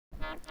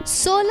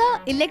Solar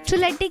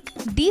electrolytic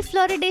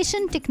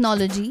defluoridation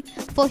technology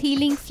for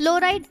healing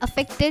fluoride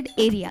affected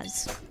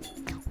areas.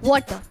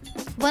 Water,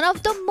 one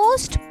of the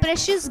most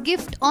precious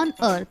gifts on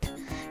earth,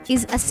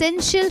 is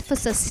essential for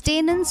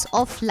sustenance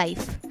of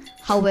life.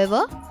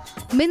 However,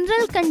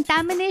 mineral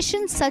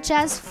contamination such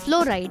as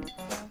fluoride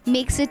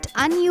makes it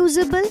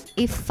unusable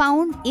if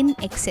found in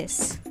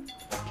excess.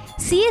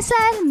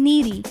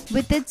 CSIR-NEERI,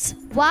 with its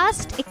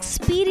vast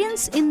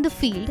experience in the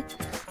field,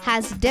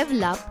 has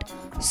developed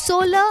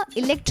solar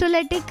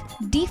electrolytic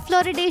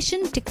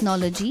defluoridation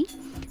technology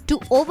to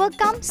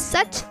overcome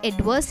such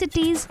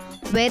adversities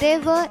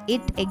wherever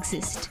it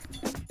exists.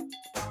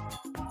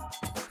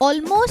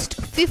 Almost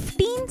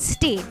 15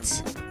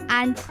 states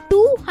and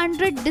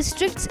 200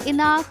 districts in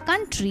our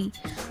country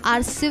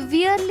are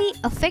severely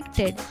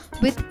affected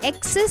with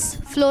excess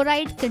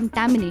fluoride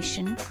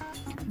contamination,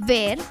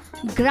 where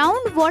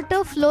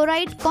groundwater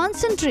fluoride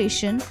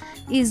concentration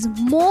is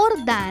more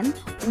than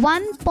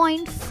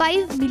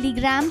 1.5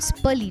 milligrams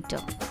per litre.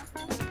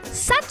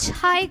 Such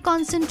high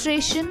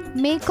concentration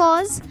may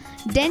cause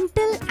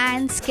dental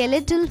and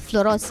skeletal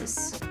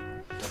fluorosis.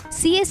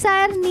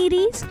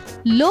 CSIR-NEERI's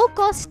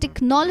low-cost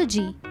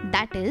technology,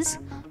 that is,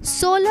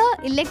 solar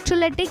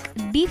electrolytic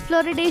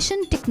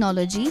defluoridation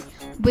technology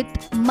with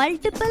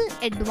multiple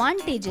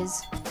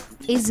advantages,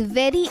 is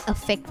very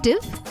effective,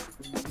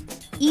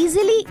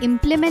 easily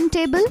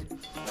implementable,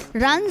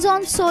 runs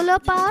on solar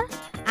power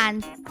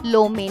and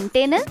low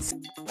maintenance.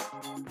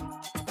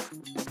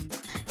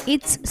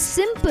 Its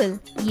simple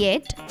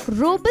yet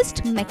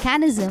robust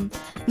mechanism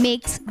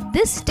makes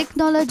this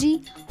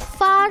technology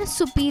far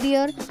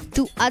superior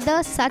to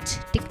other such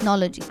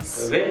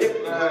technologies. When the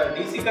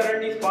DC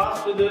current is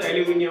passed to the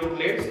aluminium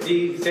plates,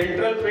 the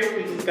central plate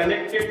which is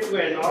connected to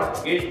an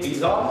anode gets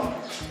dissolved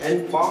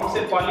and forms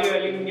a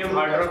polyaluminum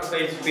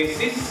hydroxide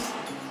species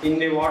in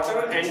the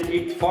water, and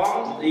it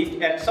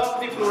absorbs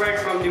the fluoride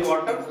from the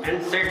water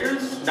and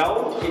settles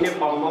down in a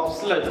form of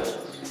sludge.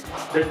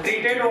 The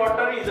treated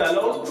water is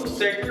allowed to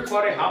settle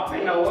for a half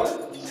an hour.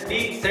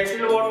 The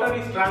settled water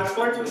is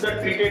transferred to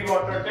the treated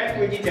water tank,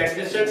 which is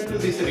adjacent to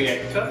this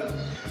reactor,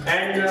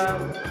 and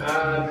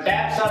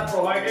taps are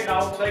provided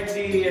outside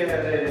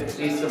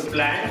this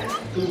plant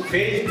to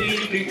fetch the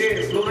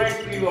treated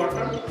fluoride-free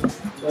water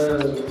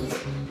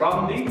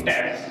from the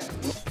taps.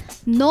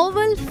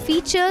 Novel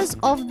features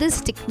of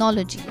this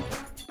technology: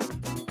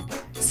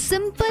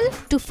 simple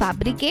to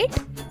fabricate,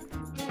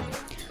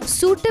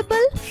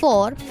 suitable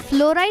for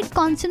fluoride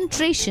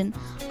concentration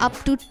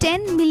up to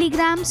 10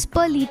 milligrams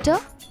per litre,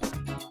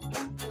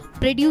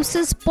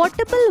 produces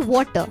potable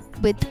water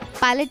with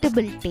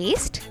palatable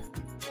taste.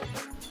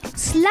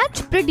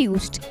 Sludge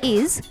produced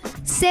is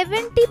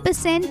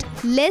 70%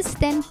 less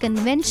than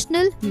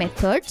conventional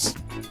methods.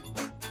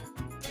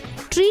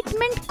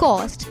 Treatment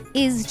cost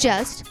is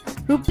just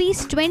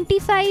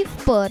 ₹25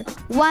 per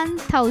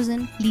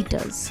 1000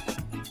 liters.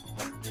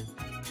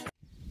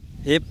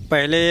 ये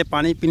पहले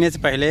पानी पीने से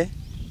पहले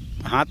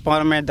हाथ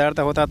पैर में दर्द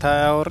होता था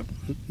और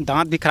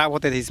दांत भी ख़राब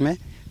होते थे। इसमें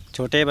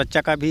छोटे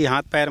बच्चा का भी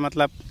हाथ पैर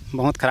मतलब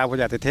बहुत ख़राब हो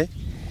जाते थे,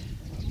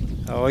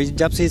 और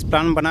जब से इस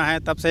प्लांट बना है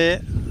तब से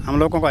हम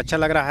लोगों को अच्छा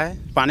लग रहा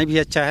है। पानी भी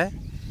अच्छा है,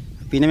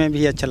 पीने में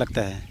भी अच्छा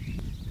लगता है।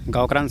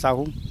 गाँवकरण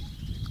साहू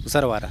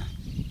उसरवारा।